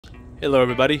Hello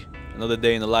everybody, another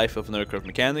day in the life of an aircraft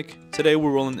mechanic. Today we're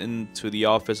rolling into the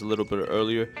office a little bit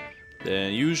earlier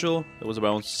than usual. It was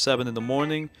around 7 in the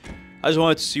morning. I just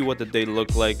wanted to see what the day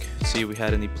looked like, see if we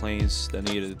had any planes that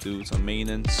needed to do some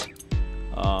maintenance.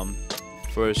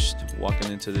 First,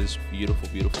 walking into this beautiful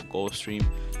Gulfstream,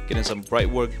 getting some bright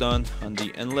work done on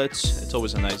the inlets. It's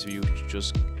always a nice view to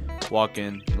just walk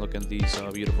in and look at these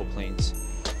beautiful planes.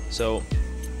 So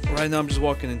right now I'm just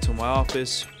walking into my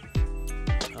office.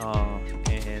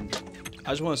 And I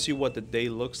just want to see what the day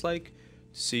looks like.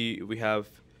 See if we have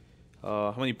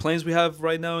how many planes we have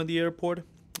right now in the airport.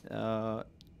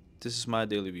 This is my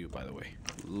daily view, by the way.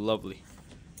 Lovely.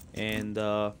 And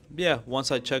yeah,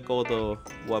 once I check all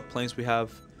what planes we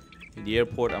have in the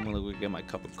airport, I'm gonna go get my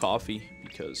cup of coffee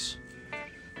because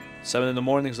 7 in the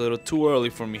morning is a little too early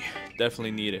for me.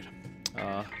 Definitely need it.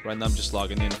 Right now I'm just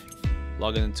logging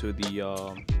into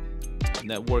the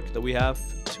network that we have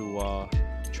to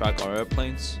track our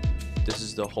airplanes. This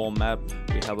is the whole map.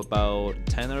 We have about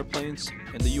 10 airplanes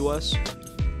in the US.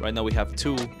 Right now we have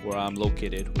 2 where I'm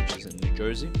located, which is in New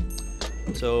Jersey.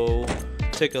 So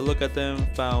take a look at them.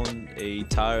 Found a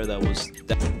tire that was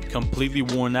completely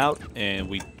worn out and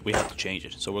we have to change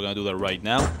it. So we're gonna do that right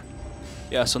now.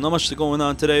 Yeah, so not much going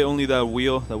on today, only that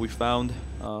wheel that we found.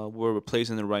 We're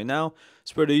replacing it right now.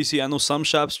 It's pretty easy. I know some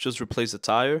shops just replace the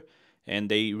tire and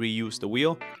they reuse the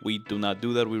wheel. We do not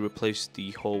do that. We replace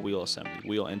the whole wheel assembly,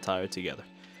 wheel and tire together.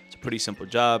 It's a pretty simple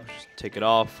job. Just take it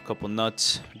off, a couple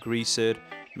nuts, grease it,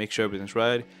 make sure everything's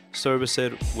right. Service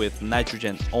it with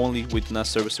nitrogen only. We do not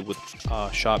service it with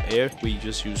shop air. We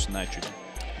just use nitrogen.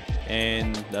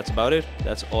 And that's about it.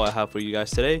 That's all I have for you guys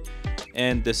today.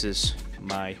 And this is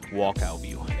my walkout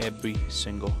view every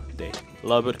single day.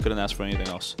 Love it. Couldn't ask for anything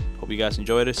else. Hope you guys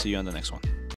enjoyed it. See you on the next one.